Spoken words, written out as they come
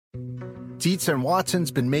Dietz and Watson's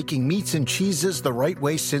been making meats and cheeses the right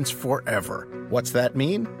way since forever. What's that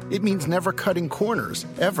mean? It means never cutting corners,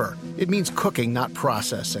 ever. It means cooking, not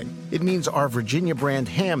processing. It means our Virginia brand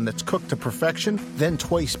ham that's cooked to perfection, then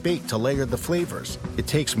twice baked to layer the flavors. It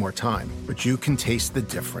takes more time, but you can taste the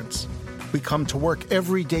difference. We come to work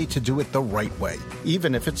every day to do it the right way,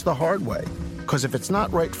 even if it's the hard way. Because if it's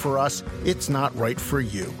not right for us, it's not right for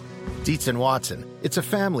you. Dietz and Watson, it's a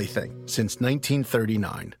family thing since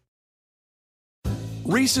 1939.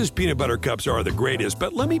 Reese's peanut butter cups are the greatest,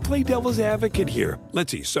 but let me play devil's advocate here.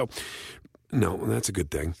 Let's see. So, no, that's a good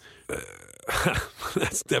thing.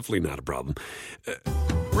 That's definitely not a problem.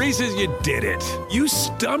 Reese's, you did it. You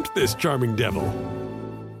stumped this charming devil.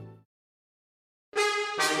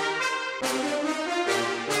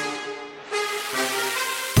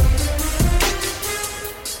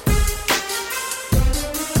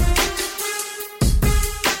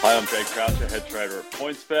 Hi, I'm Jake Croucher, head trader at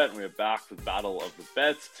PointsBet, and we're back for the Battle of the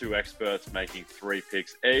Bets. Two experts making three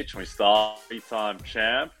picks each. We start three-time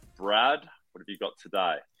champ. Brad, what have you got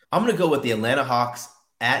today? I'm going to go with the Atlanta Hawks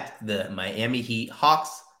at the Miami Heat.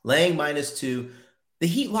 Hawks laying -2. The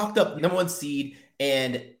Heat locked up number 1 seed,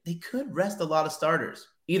 and they could rest a lot of starters.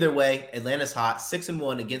 Either way, Atlanta's hot,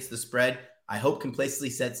 6-1 against the spread. I hope complacency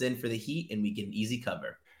sets in for the Heat, and we get an easy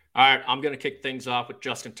cover. All right, I'm going to kick things off with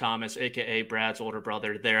Justin Thomas, a.k.a. Brad's older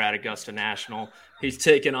brother. They're at Augusta National. He's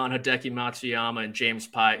taken on Hideki Matsuyama and James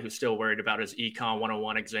Pyatt, who's still worried about his Econ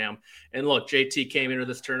 101 exam. And look, JT came into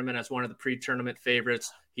this tournament as one of the pre-tournament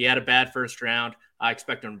favorites. He had a bad first round. I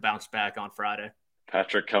expect him to bounce back on Friday.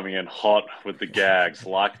 Patrick coming in hot with the gags.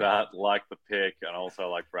 Like that, like the pick, and also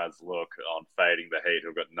like Brad's look on fading the Heat,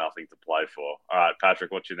 who've got nothing to play for. All right,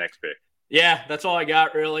 Patrick, what's your next pick? Yeah, that's all I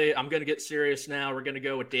got, really. I'm going to get serious now. We're going to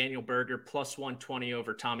go with Daniel Berger, plus 120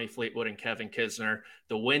 over Tommy Fleetwood and Kevin Kisner.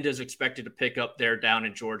 The wind is expected to pick up there down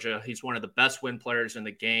in Georgia. He's one of the best wind players in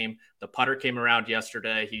the game. The putter came around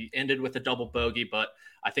yesterday. He ended with a double bogey, but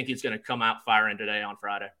I think he's going to come out firing today on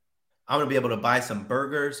Friday. I'm going to be able to buy some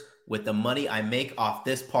burgers with the money I make off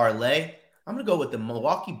this parlay. I'm going to go with the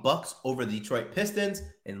Milwaukee Bucks over the Detroit Pistons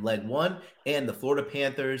in leg 1 and the Florida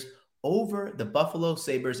Panthers over the Buffalo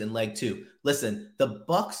Sabres in leg 2. Listen, the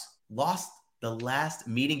Bucks lost the last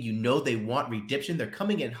meeting. You know they want redemption. They're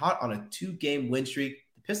coming in hot on a 2-game win streak.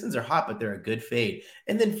 The Pistons are hot, but they're a good fade.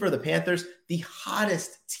 And then for the Panthers, the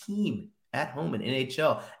hottest team at home in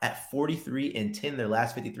NHL at 43-10 their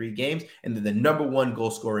last 53 games, and they're the number 1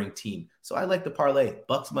 goal-scoring team. So I like the parlay.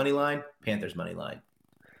 Bucks money line, Panthers money line.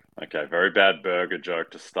 Okay, very bad burger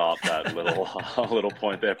joke to start that little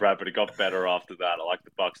point there, Brad, but it got better after that. I like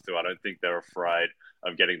the Bucks too. I don't think they're afraid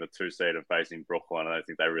of getting the 2 seed and facing Brooklyn. I don't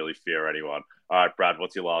think they really fear anyone. All right, Brad,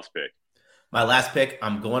 what's your last pick? My last pick,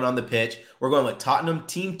 I'm going on the pitch. We're going with Tottenham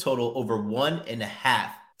team total over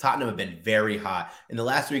 1.5. Tottenham have been very hot. In the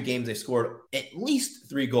last 3 games, they scored at least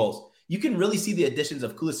 3 goals. You can really see the additions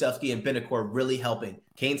of Kulusevski and Benacore really helping.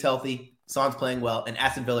 Kane's healthy, Son's playing well, and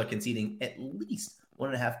Aston Villa conceding at least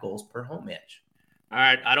 1.5 goals per home match. All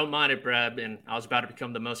right, I don't mind it, Brad. And I was about to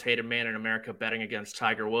become the most hated man in America betting against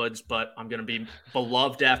Tiger Woods, but I'm going to be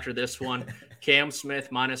beloved after this one. Cam Smith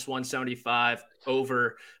 -175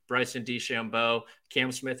 over Bryson DeChambeau.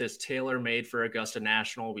 Cam Smith is tailor-made for Augusta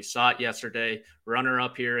National. We saw it yesterday.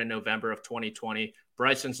 Runner-up here in November of 2020.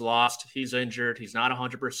 Bryson's lost. He's injured. He's not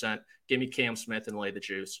 100%. Give me Cam Smith and lay the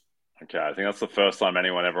juice. Okay, I think that's the first time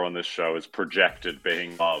anyone ever on this show has projected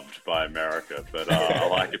being loved by America. But I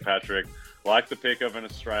like it, Patrick. Like the pick of an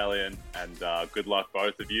Australian. And good luck,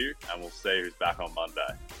 both of you. And we'll see who's back on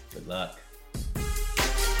Monday. Good luck.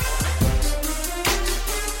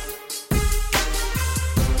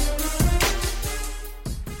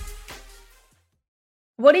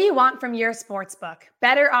 What do you want from your sportsbook?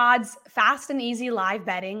 Better odds, fast and easy live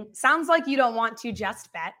betting. Sounds like you don't want to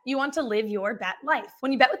just bet. You want to live your bet life.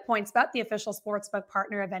 When you bet with PointsBet, the official sportsbook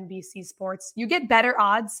partner of NBC Sports, you get better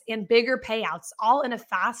odds and bigger payouts, all in a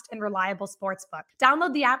fast and reliable sportsbook.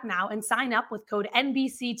 Download the app now and sign up with code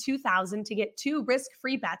NBC2000 to get 2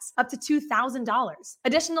 risk-free bets up to $2,000.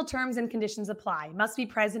 Additional terms and conditions apply. Must be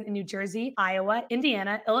present in New Jersey, Iowa,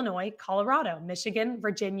 Indiana, Illinois, Colorado, Michigan,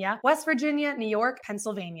 Virginia, West Virginia, New York,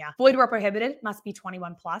 Pennsylvania. Void where prohibited, must be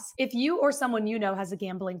 21 plus. If you or someone you know has a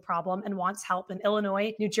gambling problem and wants help in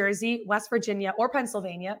Illinois, New Jersey, West Virginia, or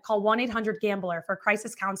Pennsylvania, call 1-800-GAMBLER for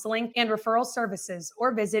crisis counseling and referral services,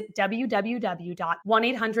 or visit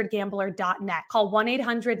www.1800gambler.net. Call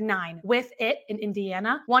 1-800-9-WITH-IT in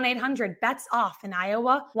Indiana, 1-800-BETS-OFF in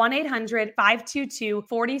Iowa,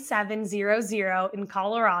 1-800-522-4700 in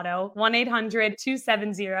Colorado,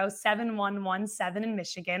 1-800-270-7117 in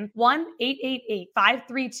Michigan, 1-888-5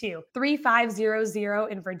 532-3500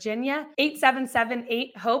 in Virginia,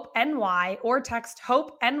 877-8-HOPE-NY, or text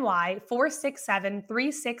HOPE-NY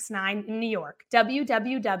 467-369 in New York.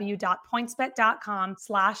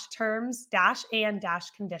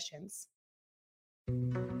 www.pointsbet.com/terms-and-conditions.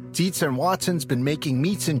 Dietz & Watson's been making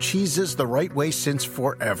meats and cheeses the right way since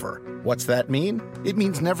forever. What's that mean? It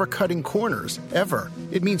means never cutting corners, ever.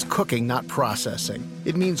 It means cooking, not processing.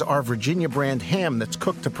 It means our Virginia brand ham that's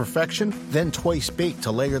cooked to perfection, then twice baked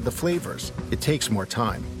to layer the flavors. It takes more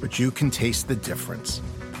time, but you can taste the difference.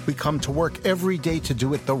 We come to work every day to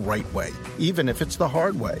do it the right way, even if it's the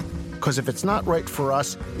hard way. Because if it's not right for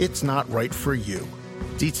us, it's not right for you.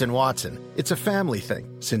 Dietz & Watson, it's a family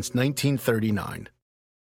thing since 1939.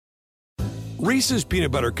 Reese's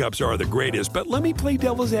peanut butter cups are the greatest, but let me play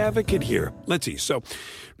devil's advocate here. Let's see. So,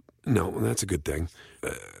 no, that's a good thing.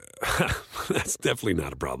 That's definitely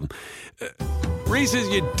not a problem. Reese's,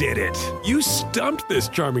 you did it. You stumped this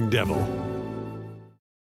charming devil.